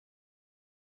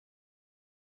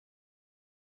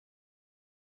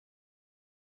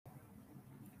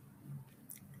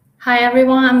Hi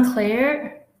everyone, I'm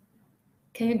Claire.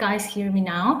 Can you guys hear me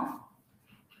now?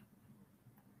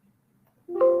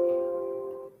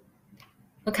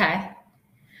 Okay.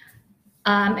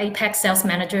 I'm Apex Sales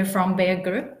Manager from Beijer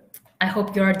Group. I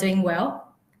hope you are doing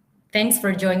well. Thanks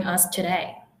for joining us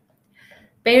today.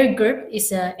 Beijer Group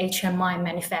is a HMI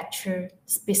manufacturer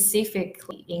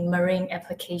specifically in marine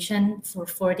application for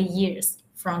 40 years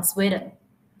from Sweden.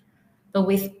 But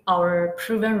with our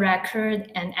proven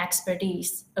record and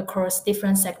expertise across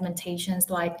different segmentations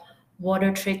like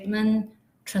water treatment,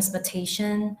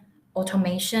 transportation,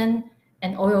 automation,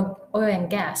 and oil and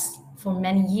gas for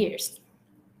many years.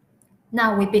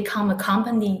 Now we become a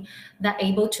company that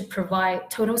able to provide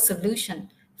total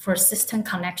solution for system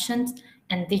connections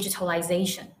and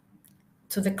digitalization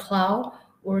to the cloud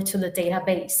or to the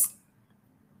database.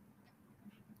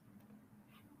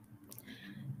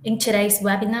 In today's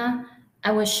webinar,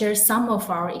 I will share some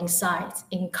of our insights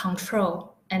in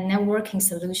control and networking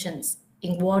solutions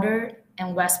in water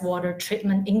and wastewater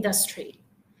treatment industry,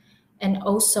 and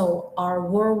also our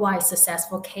worldwide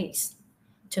successful case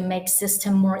to make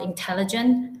system more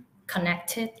intelligent,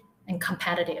 connected, and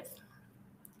competitive.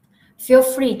 Feel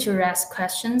free to ask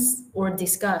questions or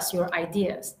discuss your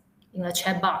ideas in the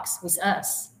chat box with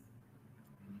us.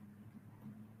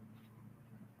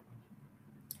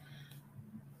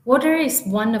 Water is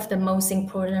one of the most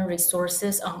important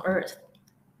resources on Earth.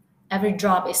 Every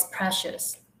drop is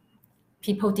precious.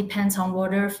 People depend on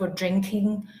water for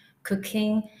drinking,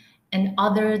 cooking, and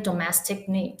other domestic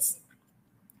needs.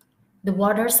 The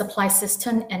water supply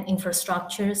system and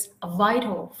infrastructures are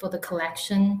vital for the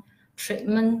collection,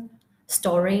 treatment,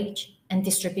 storage, and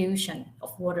distribution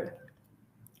of water.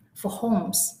 For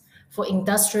homes, for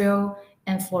industrial,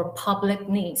 and for public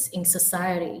needs in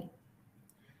society.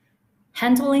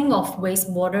 Handling of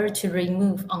wastewater to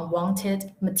remove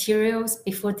unwanted materials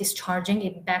before discharging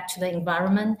it back to the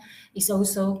environment is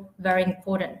also very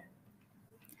important.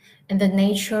 And the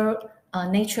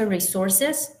nature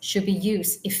resources should be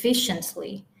used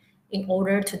efficiently in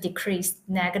order to decrease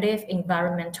negative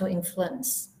environmental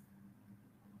influence.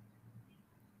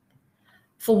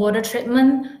 For water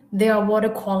treatment, there are water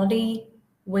quality,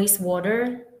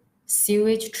 wastewater,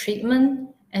 sewage treatment,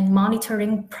 and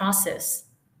monitoring process.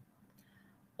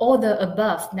 All the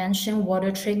above mentioned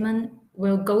water treatment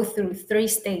will go through 3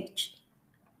 stages,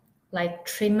 like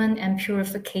treatment and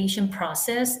purification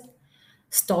process,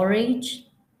 storage,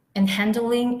 and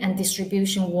handling and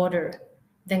distribution water,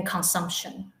 then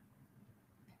consumption.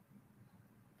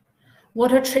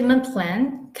 Water treatment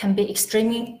plant can be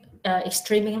extremely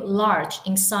large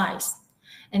in size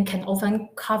and can often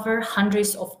cover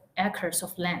hundreds of acres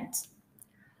of land.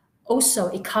 Also,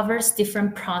 it covers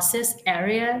different process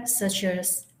areas such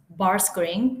as bar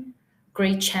screen,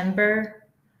 gray chamber,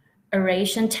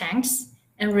 aeration tanks,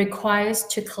 and requires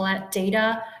to collect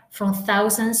data from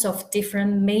thousands of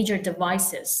different major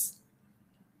devices.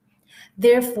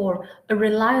 Therefore, a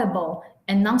reliable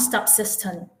and non-stop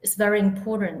system is very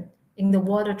important in the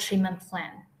water treatment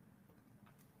plant.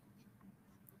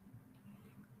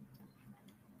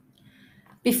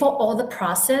 Before all the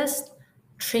process,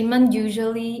 treatment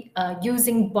usually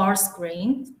using bar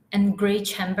screen and gray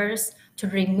chambers to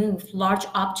remove large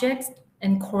objects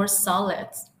and coarse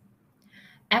solids.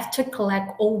 After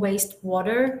collect all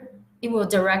wastewater, it will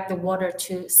direct the water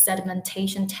to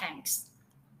sedimentation tanks.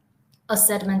 A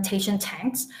sedimentation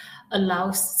tank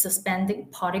allows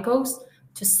suspended particles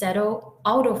to settle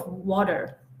out of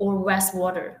water or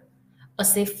wastewater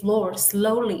as they flow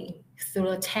slowly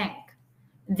through the tank,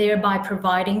 thereby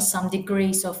providing some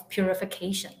degrees of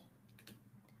purification.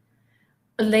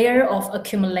 A layer of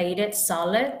accumulated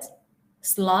solid,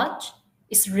 sludge,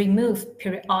 is removed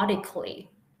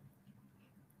periodically.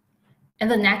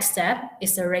 And the next step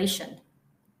is aeration.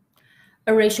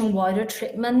 Aeration water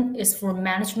treatment is for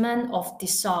management of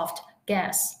dissolved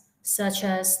gas, such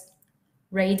as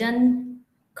radon,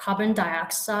 carbon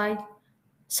dioxide,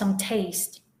 some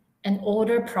taste, and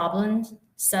odor problems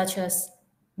such as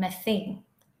methane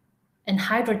and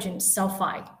hydrogen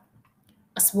sulfide,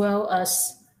 as well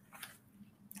as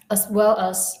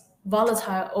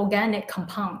volatile organic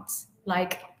compounds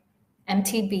like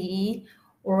MTBE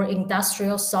or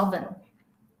industrial solvent.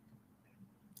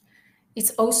 It's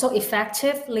also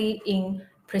effectively in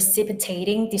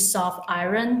precipitating dissolved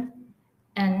iron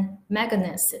and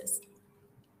manganese.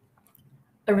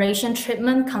 Aeration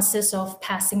treatment consists of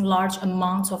passing large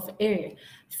amounts of air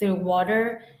through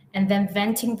water and then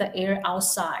venting the air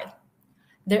outside.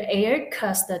 The air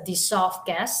causes the dissolved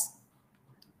gas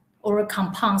or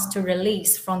compounds to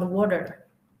release from the water,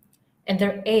 and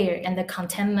the air and the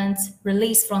contaminants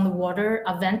released from the water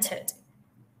are vented.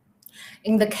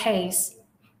 In the case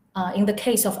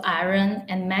of iron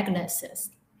and manganese,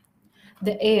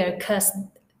 the air causes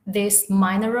these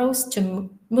minerals to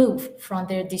move from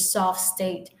their dissolved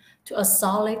state to a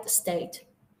solid state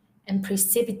and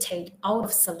precipitate out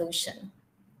of solution.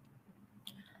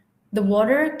 The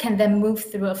water can then move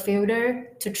through a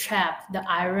filter to trap the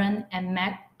iron and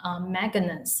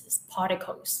manganese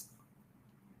particles,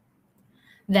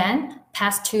 then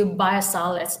pass to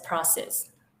biosolids process.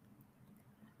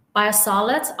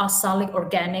 Biosolids are solid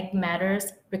organic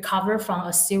matters recovered from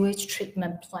a sewage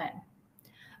treatment plant.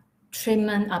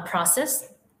 Treatment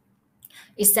process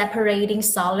is separating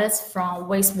solids from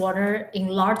wastewater in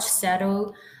large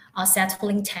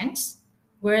settling tanks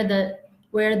where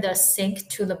they sink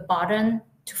to the bottom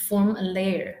to form a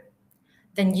layer,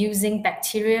 then using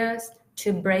bacteria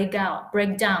to break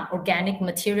down organic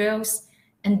materials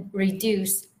and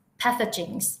reduce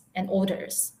pathogens and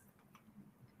odors.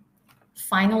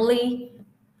 Finally,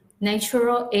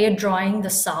 natural air drying the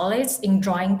solids in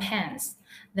drying pans,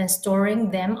 then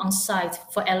storing them on site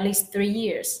for at least 3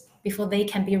 years before they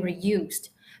can be reused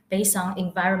based on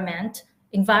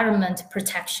Environment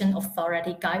Protection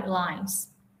Authority guidelines.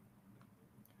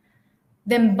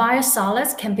 Then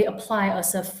biosolids can be applied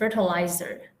as a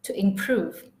fertilizer to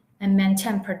improve and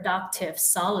maintain productive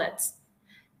solids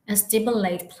and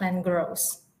stimulate plant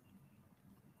growth.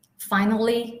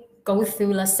 Finally, go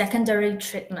through the secondary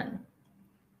treatment.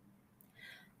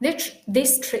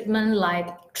 This treatment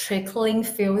like trickling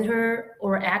filter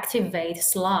or activate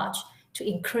sludge to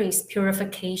increase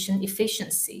purification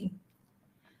efficiency.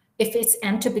 If it's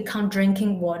aimed to become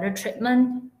drinking water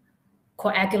treatment,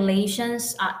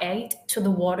 coagulations are added to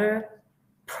the water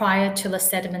prior to the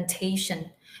sedimentation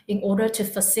in order to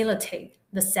facilitate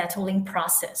the settling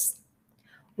process,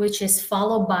 which is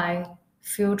followed by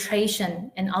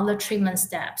filtration and other treatment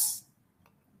steps.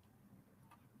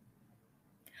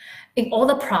 In all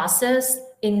the process,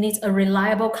 it needs a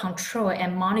reliable control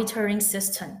and monitoring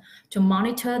system to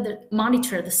monitor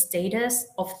the status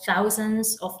of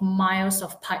thousands of miles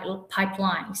of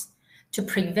pipelines to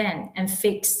prevent and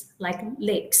fix like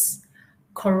leaks,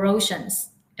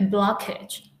 corrosions, and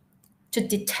blockage, to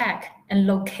detect and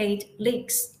locate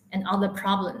leaks and other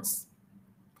problems.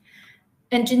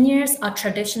 Engineers are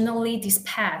traditionally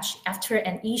dispatched after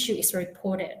an issue is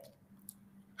reported.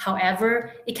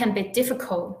 However, it can be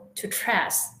difficult to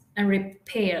trace and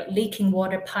repair leaking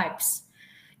water pipes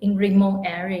in remote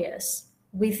areas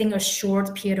within a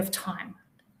short period of time.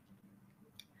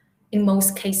 In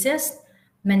most cases,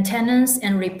 maintenance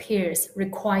and repairs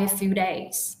require a few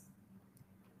days,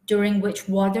 during which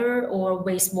water or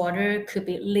wastewater could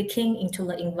be leaking into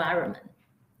the environment.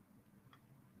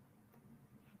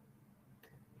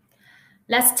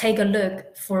 Let's take a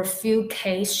look for a few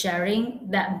case sharing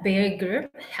that Beijer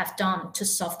Group have done to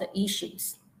solve the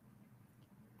issues.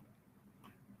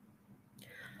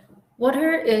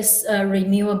 Water is a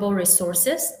renewable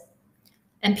resources,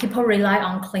 and people rely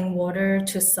on clean water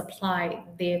to supply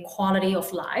their quality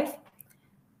of life.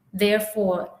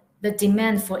 Therefore, the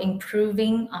demand for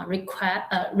improving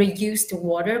reused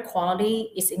water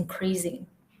quality is increasing.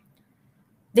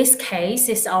 This case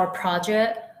is our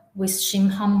project with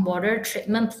Shimham Water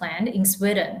Treatment Plant in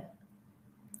Sweden.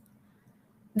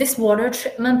 This water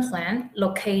treatment plant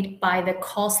located by the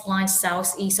coastline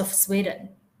southeast of Sweden.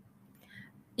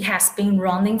 It has been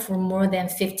running for more than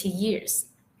 50 years.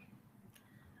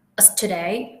 As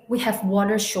today, we have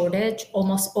water shortage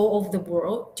almost all over the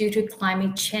world due to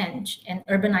climate change and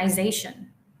urbanization.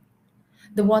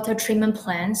 The water treatment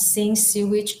plant sees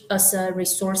sewage as a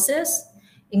resources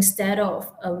instead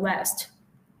of a waste.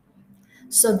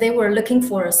 So they were looking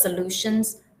for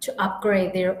solutions to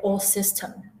upgrade their old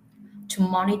system, to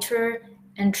monitor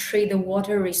and treat the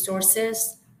water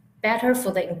resources better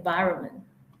for the environment.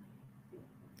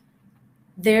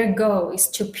 Their goal is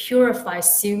to purify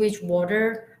sewage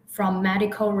water from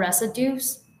medical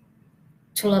residues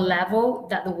to a level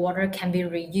that the water can be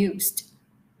reused.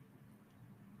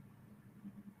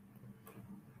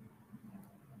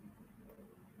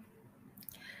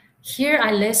 Here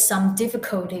I list some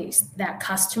difficulties that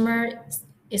customer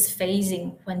is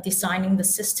facing when designing the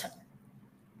system.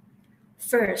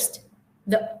 First,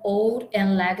 the old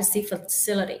and legacy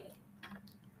facility.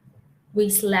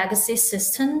 With legacy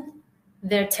system,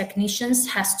 their technicians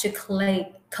has to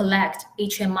collect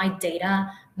HMI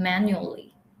data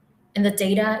manually, and the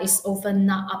data is often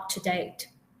not up to date.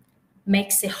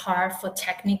 Makes it hard for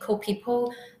technical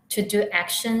people to do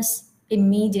actions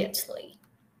immediately.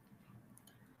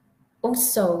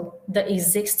 Also, the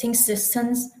existing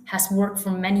systems has worked for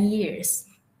many years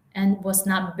and was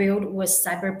not built with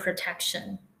cyber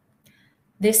protection.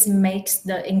 This makes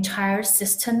the entire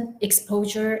system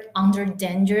exposure under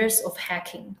dangers of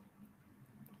hacking.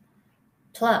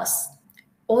 Plus,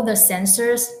 all the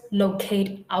sensors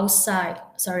located on site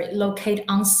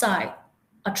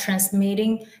are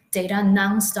transmitting data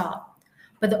nonstop,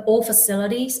 but all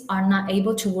facilities are not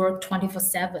able to work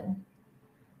 24/7.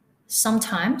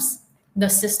 Sometimes the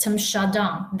system shut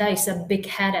down. That is a big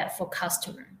headache for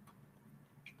customer.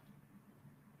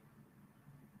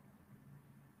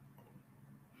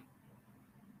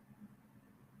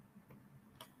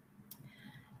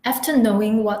 After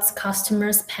knowing what's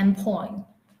customer's pain point,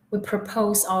 we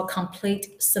propose our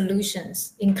complete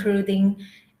solutions, including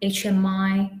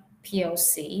HMI,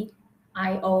 PLC,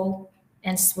 I/O,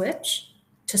 and switch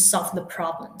to solve the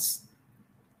problems.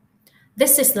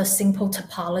 This is the simple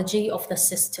topology of the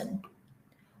system.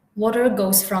 Water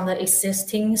goes from the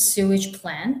existing sewage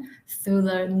plant through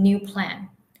the new plant,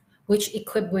 which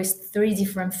equipped with 3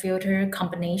 different filter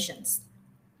combinations.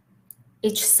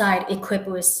 Each side equipped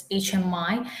with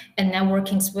HMI and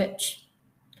networking switch.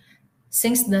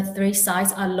 Since the 3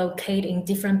 sides are located in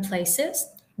different places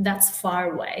that's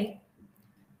far away,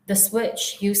 the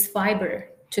switch used fiber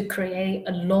to create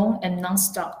a long and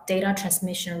non-stop data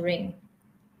transmission ring,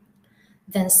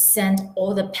 then send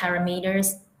all the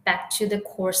parameters back to the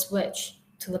core switch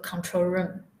to the control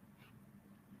room.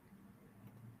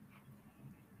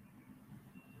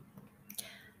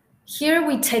 Here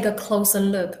we take a closer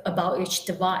look about each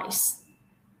device.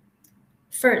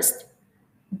 First,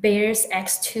 Beijer's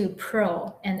X2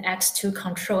 Pro and X2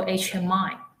 Control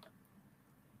HMI.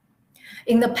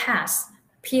 In the past,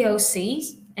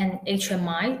 PLCs and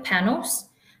HMI panels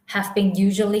have been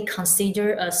usually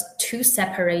considered as 2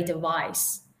 separate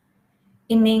devices.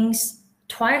 It means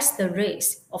twice the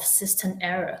risk of system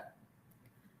error.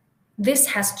 This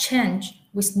has changed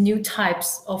with new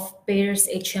types of Beijer's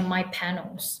HMI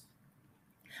panels,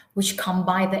 which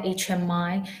combine the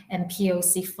HMI and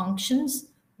PLC functions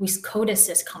with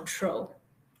codices control.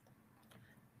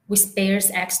 With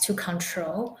Beijer's X2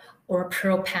 Control or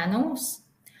Pro panels,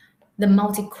 the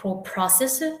multi-core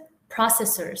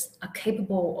processors are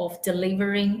capable of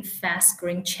delivering fast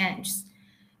screen changes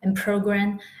and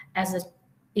program as an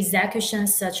execution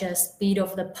such as speed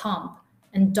of the pump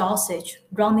and dosage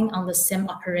running on the same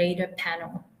operator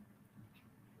panel.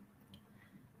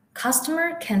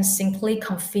 Customer can simply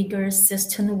configure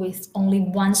system with only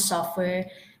one software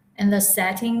and the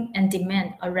setting and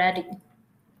demand are ready.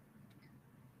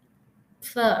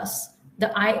 Plus, the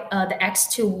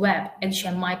X2 Web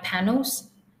HMI panels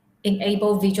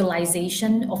enable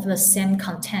visualization of the same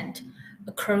content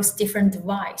across different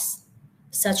devices,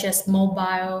 such as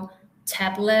mobile,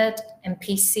 tablet, and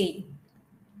PC.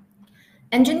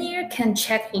 Engineer can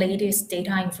check latest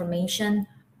data information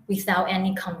without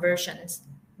any conversions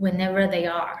whenever they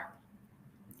are.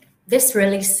 This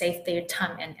really saves their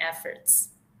time and efforts.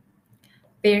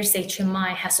 Beijer's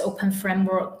HMI has open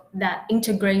framework that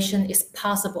integration is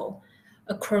possible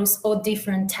across all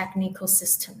different technical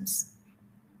systems.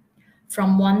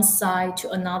 From one side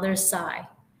to another side,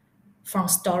 from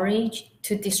storage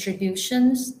to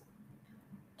distributions,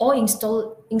 all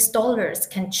installers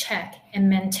can check and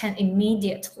maintain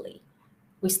immediately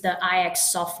with the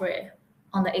iX software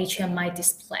on the HMI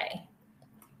display.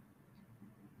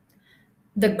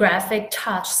 The graphic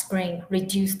touch screen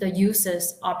reduces the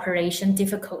user's operation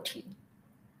difficulty.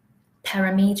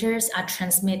 Parameters are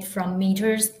transmitted from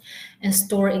meters and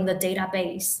stored in the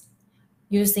database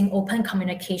using open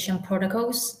communication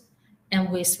protocols and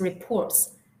with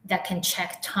reports that can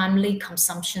check timely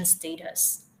consumption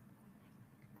status.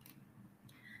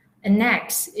 And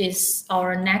next is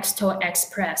our Nextel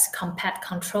Express Compact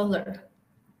Controller.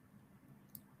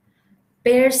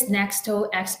 Beijer's Nextel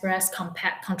Express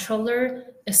Compact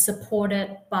Controller is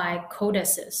supported by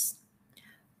codices.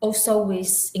 Also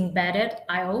with embedded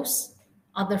IOs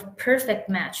are the perfect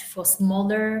match for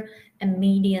smaller and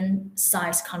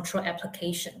medium-sized control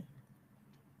application.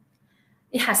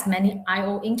 It has many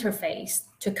I/O interfaces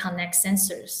to connect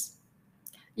sensors.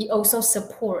 It also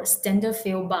supports standard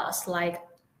field bus like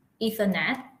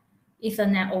Ethernet,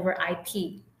 Ethernet over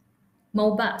IP,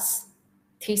 Modbus,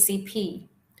 TCP,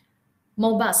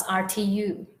 Modbus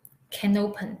RTU,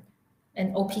 CANopen,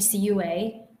 and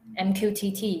OPC-UA,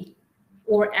 MQTT,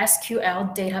 or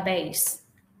SQL database.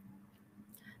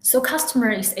 So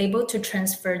customer is able to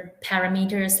transfer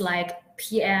parameters like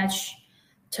pH,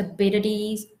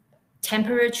 turbidity,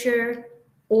 temperature,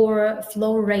 or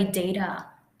flow rate data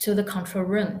to the control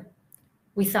room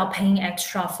without paying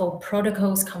extra for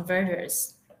protocols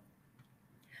converters.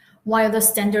 While the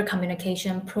standard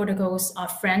communication protocols are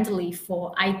friendly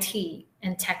for IT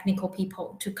and technical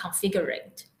people to configure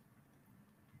it.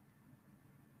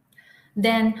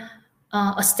 Then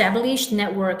establish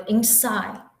network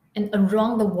inside and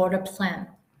around the water plant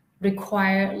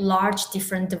require large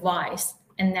different device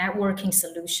and networking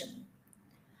solution.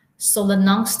 So the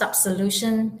non-stop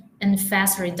solution and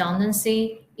fast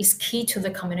redundancy is key to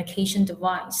the communication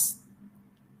device.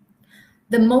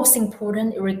 The most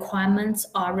important requirements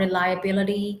are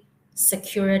reliability,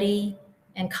 security,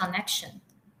 and connection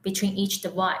between each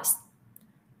device.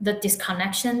 The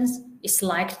disconnections is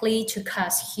likely to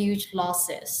cause huge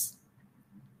losses.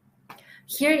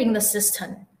 Here in the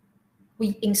system,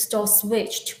 we install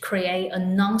switch to create a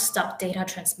non-stop data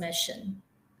transmission.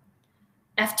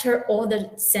 After all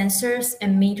the sensors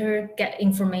and meter get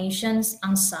informations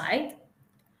on site,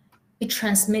 we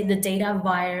transmit the data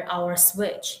via our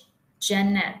switch,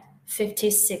 GenNet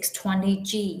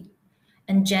 5620G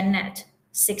and GenNet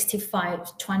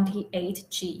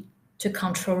 6528G to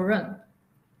control room.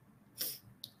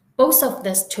 Both of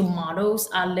these two models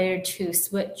are layer 2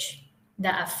 switch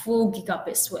that are full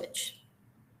gigabit switch.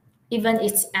 Even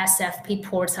its SFP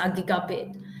ports are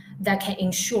gigabit that can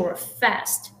ensure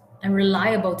fast and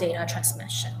reliable data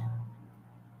transmission.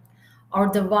 Our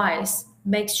device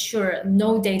makes sure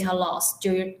no data loss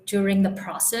during the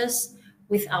process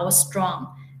with our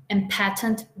strong and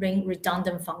patent ring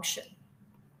redundant function.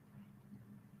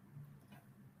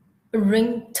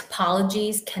 Ring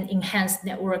topologies can enhance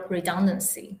network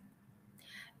redundancy.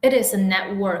 It is a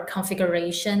network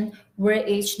configuration where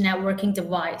each networking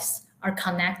device are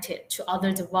connected to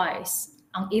other device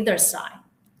on either side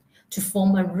to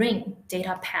form a ring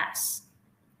data path.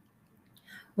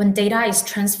 When data is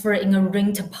transferred in a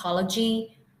ring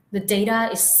topology, the data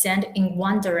is sent in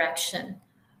one direction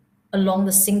along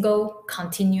the single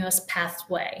continuous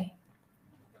pathway.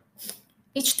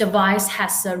 Each device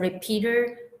has a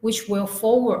repeater which will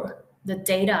forward the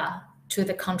data to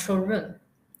the control room.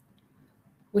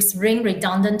 With ring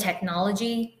redundant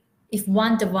technology, if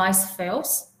one device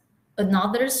fails,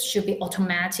 another should be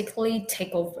automatically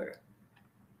take over,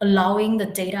 allowing the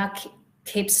data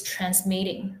keeps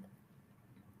transmitting.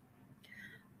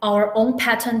 Our own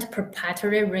patent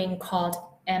proprietary ring called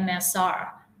MSR,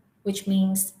 which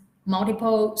means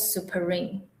multiple super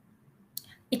ring.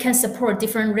 It can support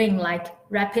different ring like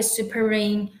rapid super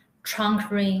ring, trunk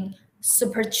ring,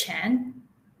 super chain,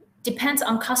 depends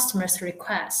on customer's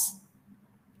request.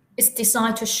 It's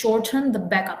designed to shorten the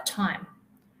backup time.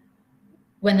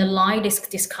 When the line is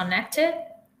disconnected,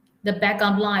 the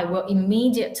backup line will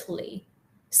immediately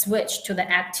switch to the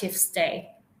active state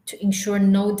to ensure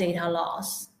no data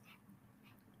loss.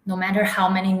 No matter how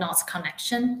many nodes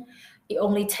connection, it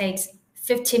only takes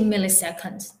 15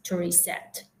 milliseconds to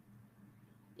reset.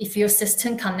 If your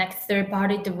system connects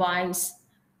third-party device,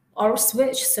 our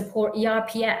switch support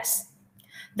ERPS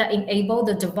that enable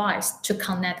the device to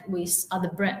connect with other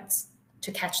brands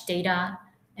to catch data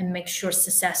and make sure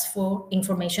successful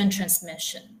information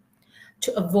transmission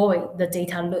to avoid the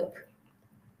data loop.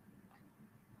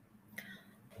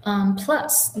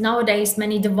 Plus, nowadays,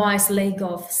 many devices lack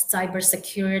of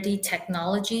cybersecurity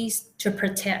technologies to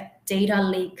protect data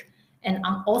leak and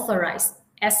unauthorized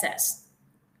access.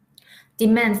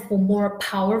 Demand for more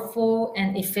powerful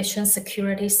and efficient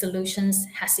security solutions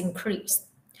has increased,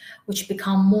 which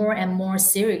become more and more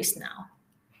serious now.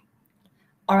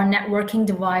 Our networking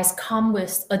device comes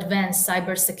with advanced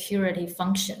cybersecurity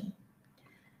function.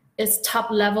 It's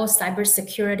top-level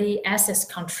cybersecurity access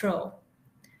control.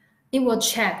 It will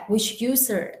check which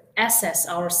user access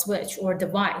our switch or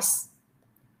device,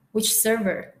 which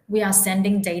server we are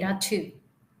sending data to.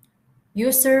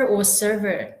 User or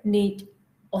server need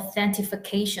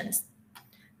authentications,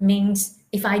 means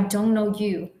if I don't know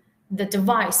you, the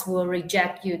device will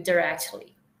reject you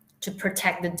directly to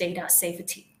protect the data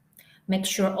safety. Make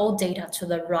sure all data to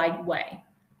the right way.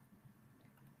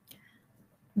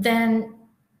 Then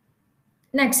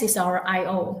next is our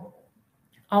I/O.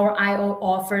 Our I/O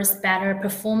offers better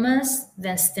performance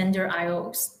than standard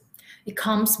I/Os. It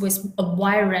comes with a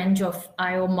wide range of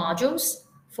I/O modules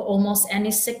for almost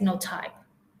any signal type.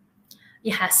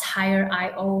 It has higher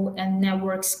I/O and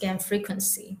network scan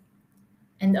frequency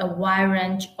and a wide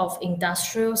range of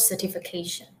industrial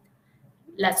certification.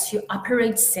 Lets you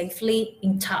operate safely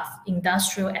in tough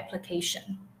industrial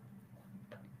application.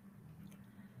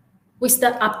 With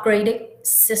the upgraded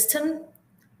system,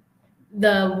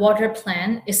 the water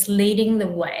plant is leading the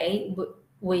way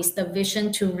with the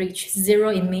vision to reach zero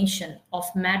emission of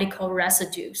medical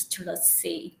residues to the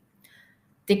sea,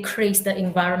 decrease the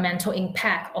environmental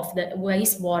impact of the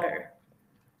wastewater,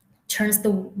 turns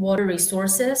the water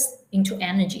resources into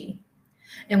energy.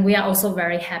 And we are also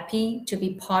very happy to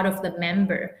be part of the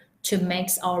member to make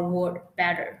our world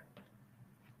better.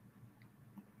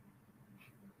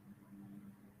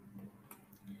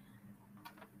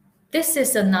 This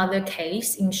is another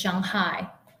case in Shanghai,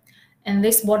 and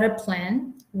this water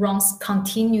plant runs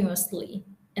continuously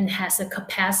and has a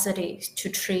capacity to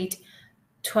treat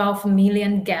 12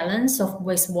 million gallons of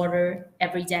wastewater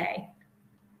every day.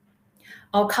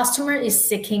 Our customer is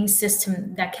seeking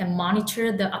system that can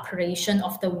monitor the operation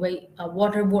of the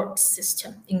waterworks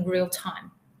system in real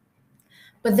time.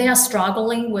 But they are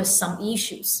struggling with some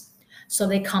issues, so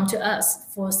they come to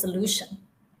us for a solution.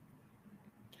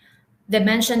 They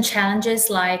mention challenges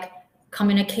like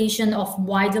communication of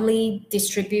widely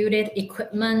distributed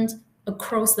equipment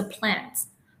across the plants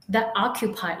that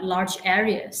occupy large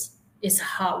areas is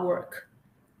hard work.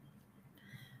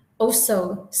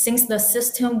 Also, since the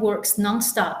system works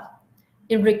nonstop,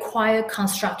 it requires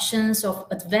constructions of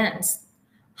advanced,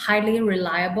 highly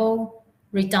reliable,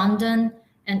 redundant,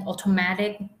 and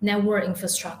automatic network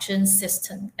infrastructure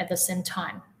system at the same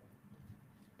time.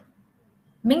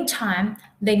 Meantime,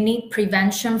 they need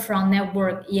prevention from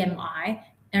network EMI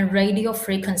and radio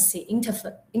frequency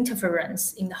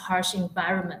interference in the harsh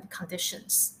environment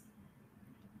conditions.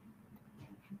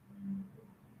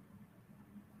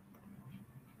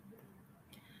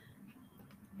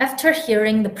 After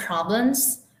hearing the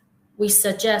problems, we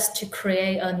suggest to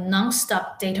create a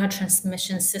non-stop data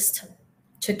transmission system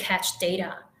to catch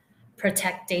data,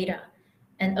 protect data,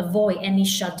 and avoid any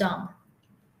shutdown.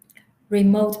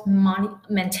 Remote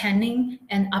maintaining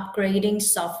and upgrading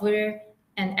software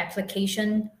and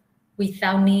application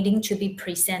without needing to be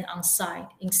present on site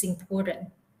is important.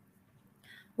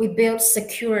 We built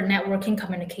secure networking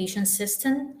communication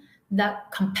system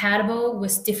that compatible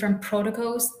with different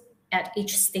protocols at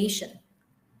each station.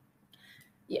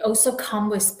 It also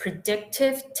comes with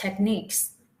predictive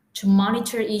techniques to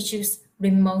monitor issues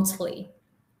remotely.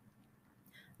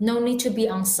 No need to be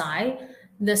on site.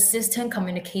 The system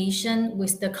communication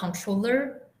with the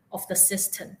controller of the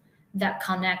system that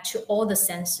connect to all the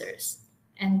sensors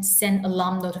and send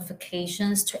alarm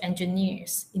notifications to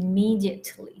engineers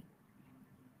immediately.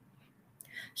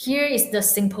 Here is the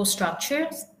simple structure.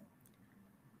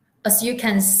 As you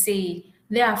can see,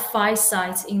 there are 5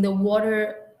 sites in the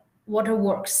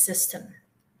waterworks system.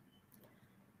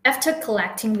 After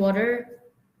collecting water,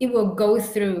 it will go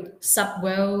through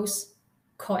subwells,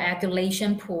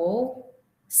 coagulation pool,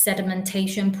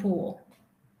 sedimentation pool,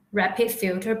 rapid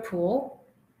filter pool,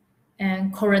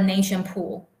 and chlorination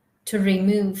pool to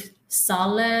remove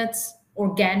solids,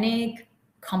 organic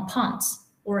compounds,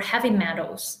 or heavy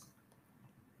metals.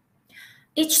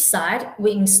 Each site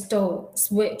we install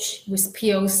switch with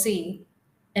PLC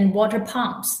and water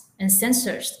pumps and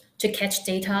sensors to catch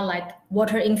data like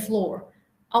water inflow,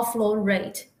 outflow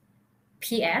rate,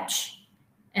 pH,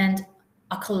 and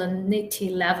alkalinity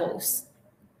levels,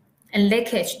 and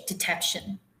leakage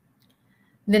detection.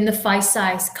 Then the 5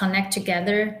 sites connect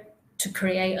together to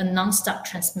create a non-stop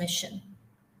transmission.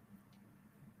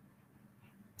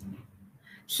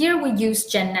 Here we use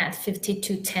GenNet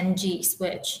 5210G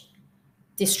switch,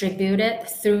 distributed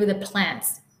through the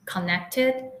plants,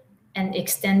 connected and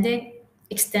extended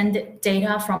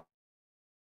data from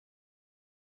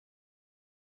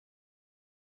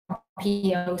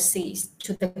PLCs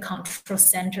to the control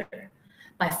center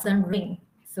by flowing ring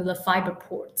through the fiber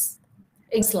ports.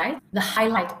 In slide, the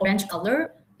highlight orange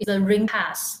color is a ring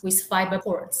pass with fiber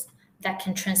ports that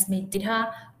can transmit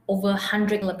data over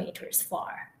 100 kilometers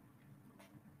far.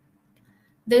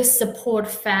 This support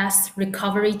fast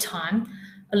recovery time,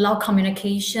 allow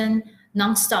communication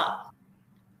nonstop.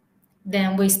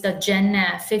 Then with the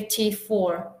GenNet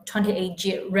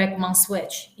 5428G rack mount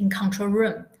switch in control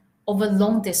room over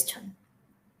long distance.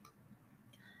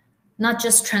 Not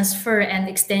just transfer and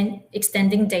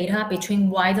extending data between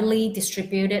widely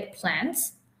distributed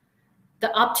plants,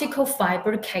 the optical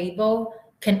fiber cable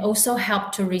can also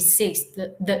help to resist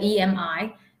the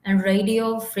EMI and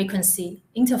radio frequency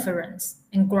interference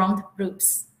in ground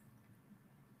loops.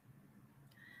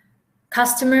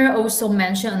 Customer also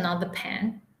mentioned another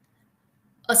pain.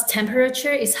 As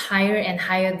temperature is higher and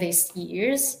higher these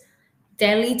years,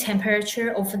 daily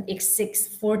temperature often exceeds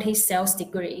 40 Celsius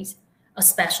degrees,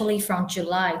 especially from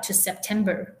July to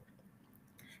September.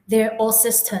 Their old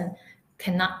system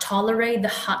cannot tolerate the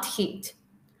hot heat,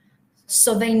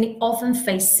 so they often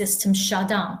face system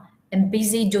shutdown and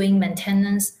busy doing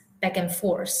maintenance back and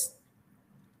forth.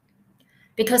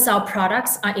 Because our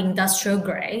products are industrial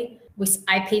grade with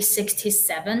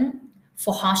IP67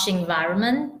 for harsh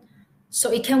environment, so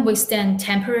it can withstand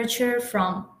temperature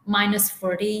from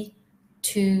 -40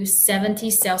 to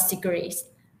 70 Celsius degrees.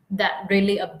 That's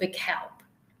really a big help.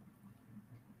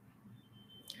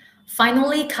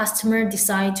 Finally, customer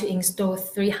decide to install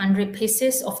 300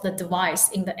 pieces of the device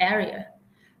in the area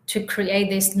to create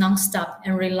this non-stop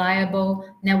and reliable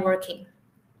networking.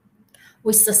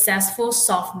 We successfully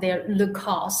solve their root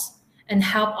cause and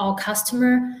help our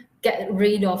customer get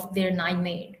rid of their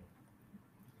nightmare.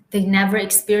 They never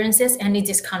experiences any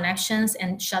disconnections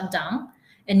and shutdown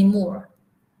anymore.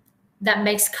 That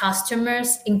makes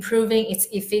customers improving its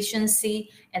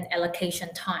efficiency and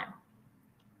allocation time.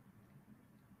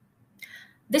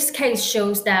 This case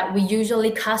shows that we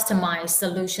usually customize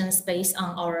solutions based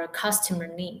on our customer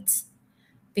needs.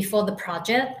 Before the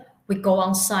project, we go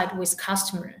on site with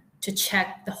customer to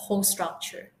check the whole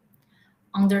structure,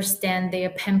 understand their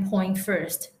pain point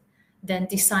first, then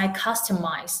decide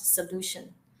customized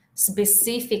solution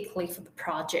specifically for the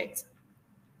project.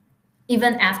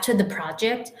 Even after the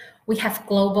project, we have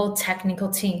global technical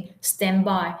team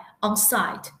standby on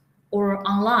site or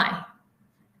online.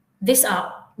 This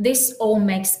all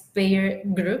makes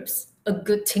Beijer groups a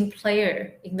good team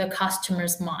player in the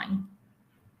customer's mind.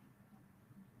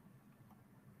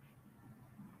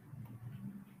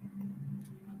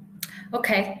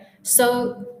 Okay,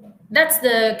 so that's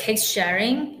the case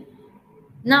sharing.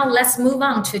 Now let's move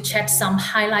on to check some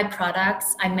highlight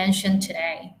products I mentioned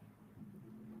today.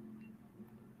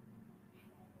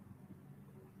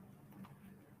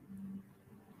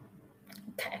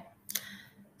 Okay,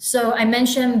 so I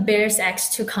mentioned Beijer's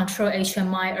X2 control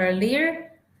HMI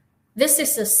earlier. This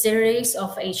is a series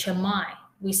of HMI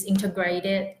with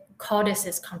integrated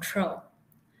codices control.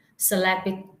 Select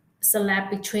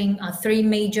between three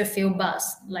major field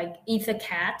bus like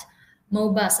EtherCAT,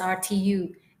 Modbus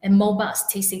RTU, and Modbus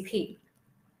TCP.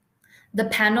 The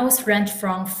panels range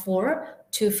from 4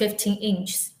 to 15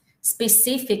 inches,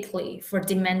 specifically for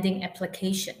demanding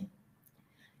application.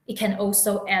 It can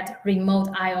also add remote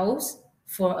IOs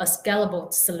for a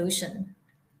scalable solution.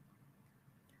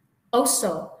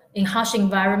 Also, in harsh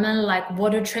environment like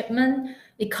water treatment,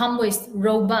 it comes with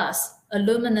robust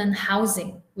aluminum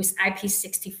housing with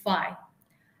IP65,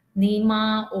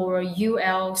 NEMA or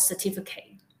UL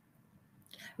certificate,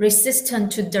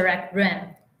 resistant to direct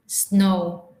rain,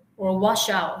 snow, or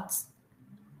washouts,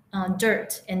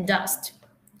 dirt and dust,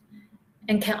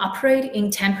 and can operate in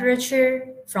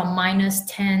temperature from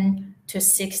 -10 to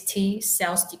 60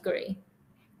 Celsius degree.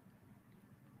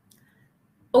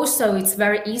 Also, it's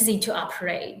very easy to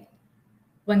operate.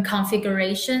 When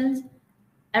configuration,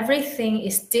 everything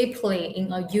is deeply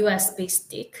in a USB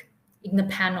stick in the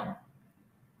panel.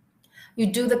 You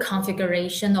do the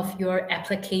configuration of your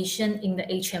application in the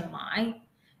HMI,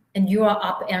 and you are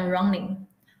up and running.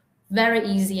 Very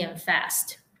easy and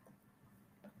fast.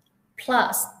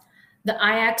 Plus, the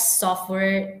IX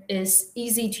software is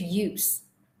easy to use.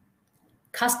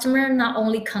 Customer not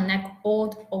only connect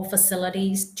old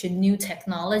facilities to new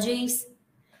technologies,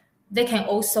 they can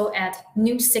also add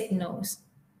new signals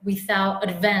without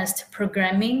advanced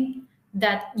programming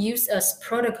that use as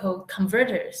protocol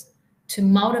converters to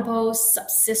multiple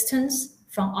subsystems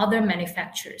from other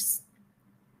manufacturers.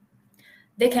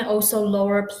 They can also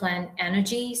lower plant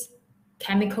energies,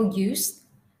 chemical use,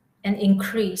 and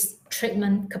increase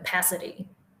treatment capacity.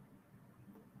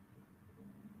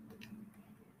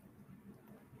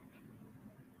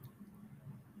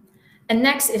 And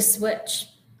next is switch.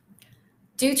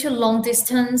 Due to long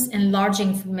distance and large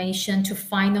information to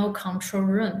final control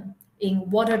room in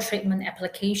water treatment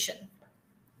application.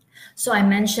 So I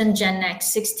mentioned GenX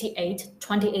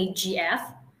 6828GF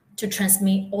to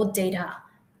transmit all data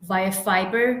via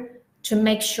fiber to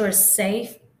make sure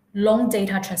safe, long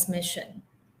data transmission.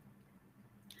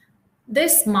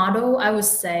 This model, I would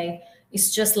say,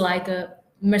 is just like a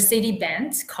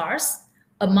Mercedes-Benz cars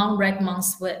among Rackmount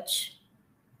switch.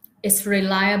 It's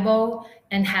reliable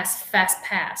and has fast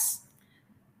pass.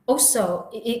 Also,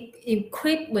 it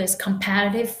equipped with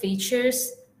competitive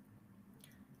features.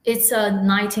 It's a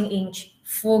 19-inch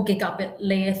 4 gigabit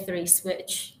layer 3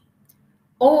 switch.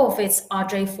 All of its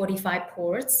RJ45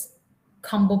 ports,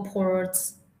 combo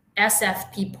ports,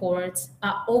 SFP ports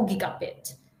are all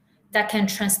gigabit that can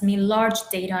transmit large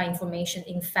data information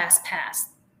in fast pass.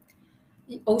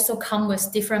 It also comes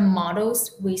with different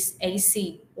models with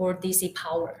AC or DC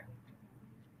power.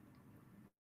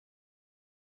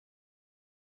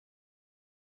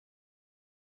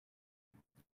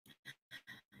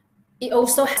 It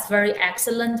also has very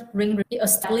excellent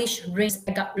established ring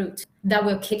backup route that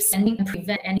will keep sending and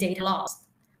prevent any data loss.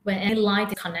 When any line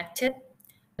is connected,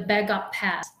 the backup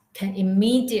path can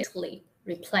immediately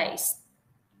replace.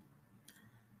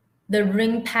 The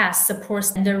ring path supports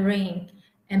standard ring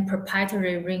and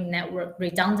proprietary ring network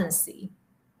redundancy.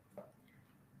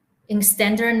 In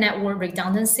standard network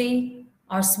redundancy,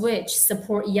 our switch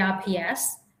support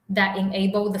ERPs that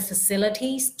enable the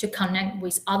facilities to connect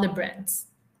with other brands.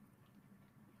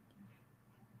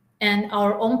 and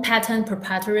our own patent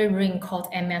proprietary ring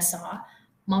called MSR,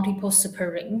 multiple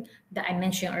super ring, that I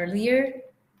mentioned earlier.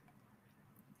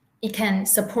 It can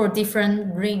support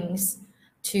different rings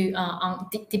to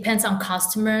depends on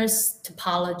customers'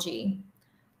 topology.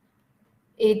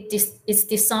 It's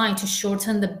designed to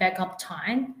shorten the backup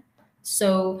time.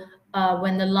 So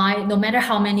when the line, no matter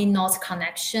how many nodes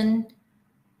connection,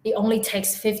 it only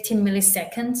takes 15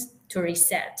 milliseconds to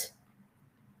reset.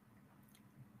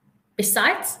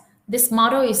 Besides, this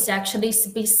model is actually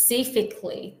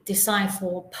specifically designed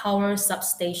for power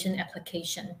substation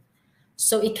application.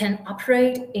 So it can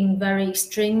operate in very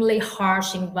extremely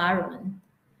harsh environment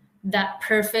that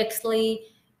perfectly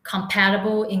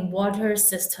compatible in water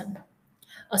system,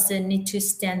 as it need to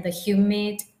stand the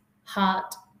humid,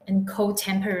 hot, and cold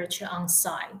temperature on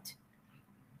site.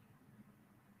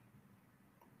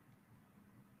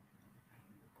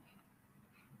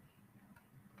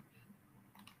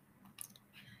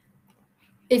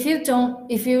 If you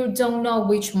don't know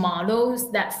which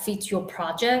models that fit your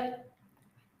project,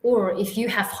 or if you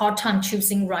have hard time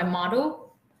choosing right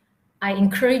model, I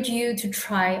encourage you to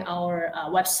try our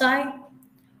website.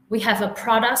 We have a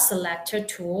product selector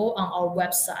tool on our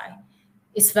website.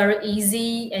 It's very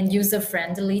easy and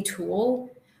user-friendly tool.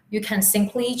 You can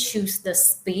simply choose the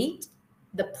speed,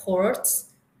 the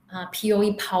ports,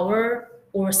 PoE power,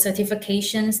 or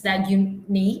certifications that you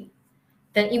need.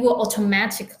 Then it will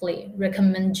automatically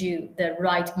recommend you the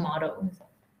right model.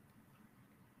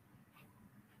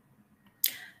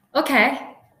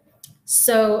 Okay,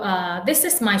 so this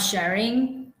is my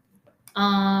sharing.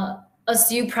 As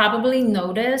you probably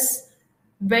noticed,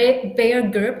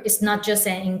 Beijer Group is not just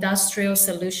an industrial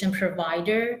solution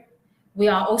provider. We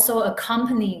are also a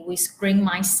company with green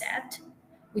mindset.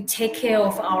 We take care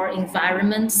of our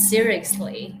environment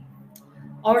seriously.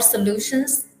 Our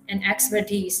solutions and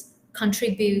expertise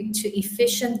contribute to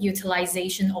efficient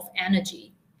utilization of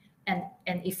energy and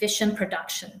efficient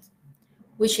production,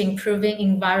 which improving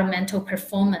environmental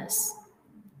performance.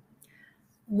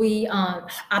 We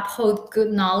uphold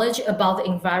good knowledge about the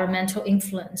environmental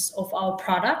influence of our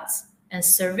products and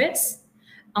service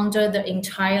under the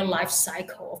entire life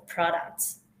cycle of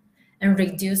products and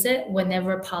reduce it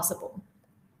whenever possible.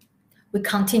 We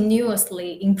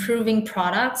continuously improving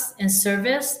products and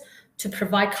service to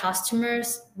provide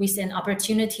customers with an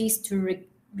opportunities to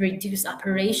reduce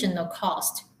operational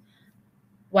cost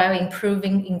while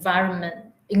improving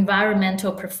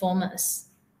environmental performance.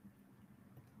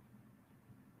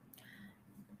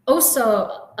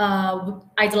 Also,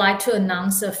 I'd like to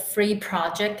announce a free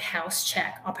project health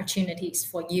check opportunities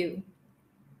for you.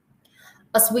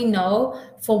 As we know,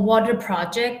 for water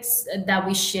projects that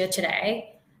we share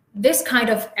today, this kind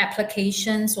of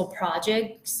applications or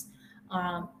projects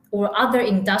or other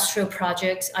industrial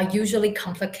projects are usually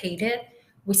complicated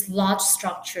with large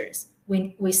structures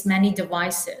with many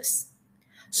devices.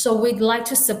 So we'd like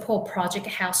to support Project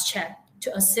Health Check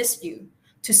to assist you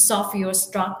to solve your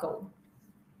struggle.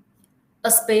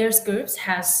 As Beijer Group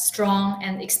has strong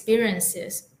and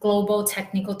experiences global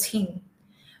technical team,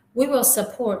 we will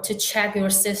support to check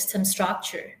your system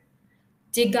structure,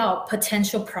 dig out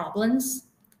potential problems,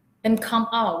 and come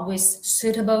out with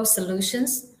suitable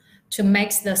solutions to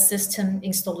make the system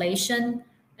installation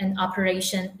and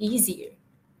operation easier.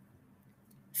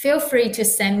 Feel free to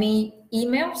send me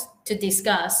emails to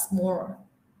discuss more.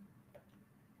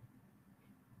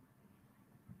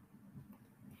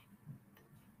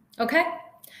 Okay,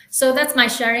 so that's my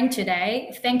sharing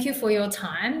today. Thank you for your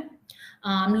time.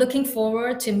 I'm looking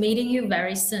forward to meeting you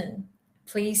very soon.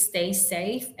 Please stay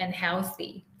safe and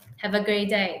healthy. Have a great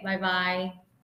day. Bye-bye.